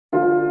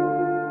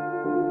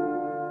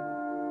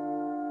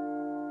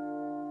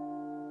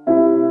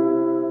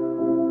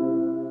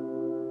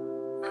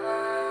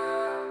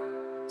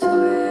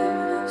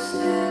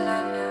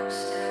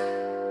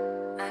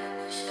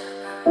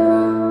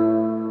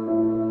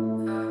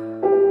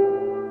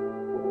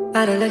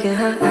By the look in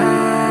her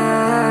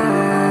eyes,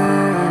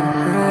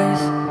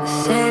 the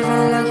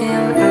saving look in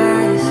your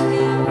eyes.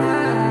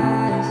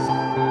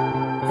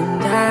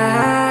 And I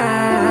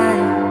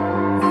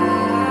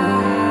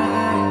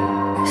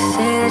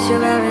say that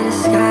you're ever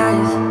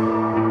disguised.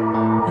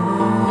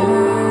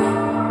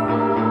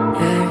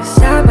 Yeah, 'cause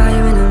I brought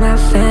you into my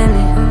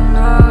family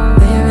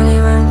when you really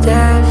weren't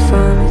there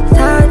for me.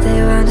 Thought that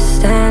you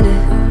understand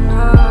it.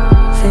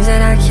 Things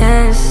that I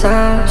can't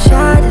solve,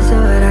 try to do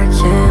what I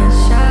can,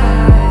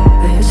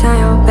 but you turn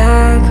your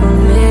back on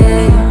me.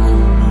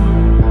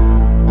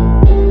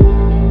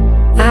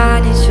 I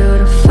need you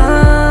to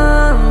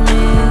find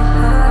me.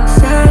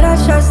 Said I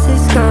trust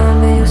is gone,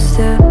 but you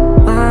still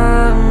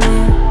want me.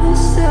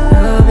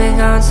 You've been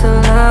gone too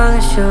long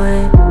and you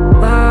ain't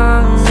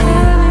want me.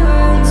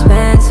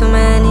 Spent too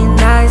many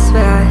nights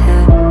but I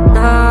had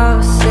no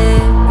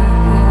sleep.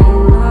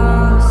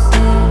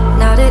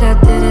 Now that I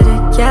did it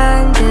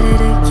again, did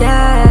it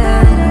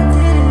again.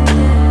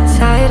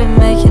 Tired of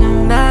making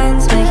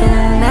amends, making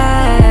a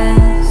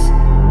mess.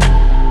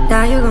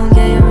 Now you gon'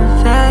 get your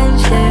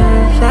revenge, get your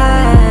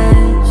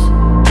revenge.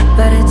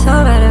 But it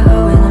don't matter who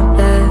in the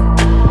bed,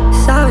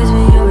 it's always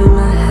been you in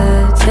my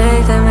head.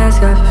 Take that mask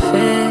off your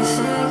face,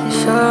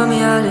 show me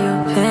all of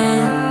your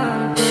pain.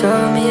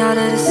 Show me all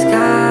of the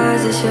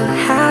scars that you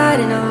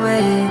hiding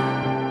away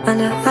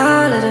under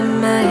all of the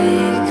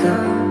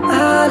makeup,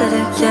 all of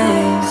the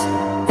games.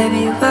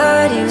 Baby,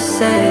 what do you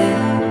say?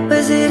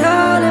 Was it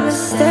all a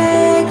mistake?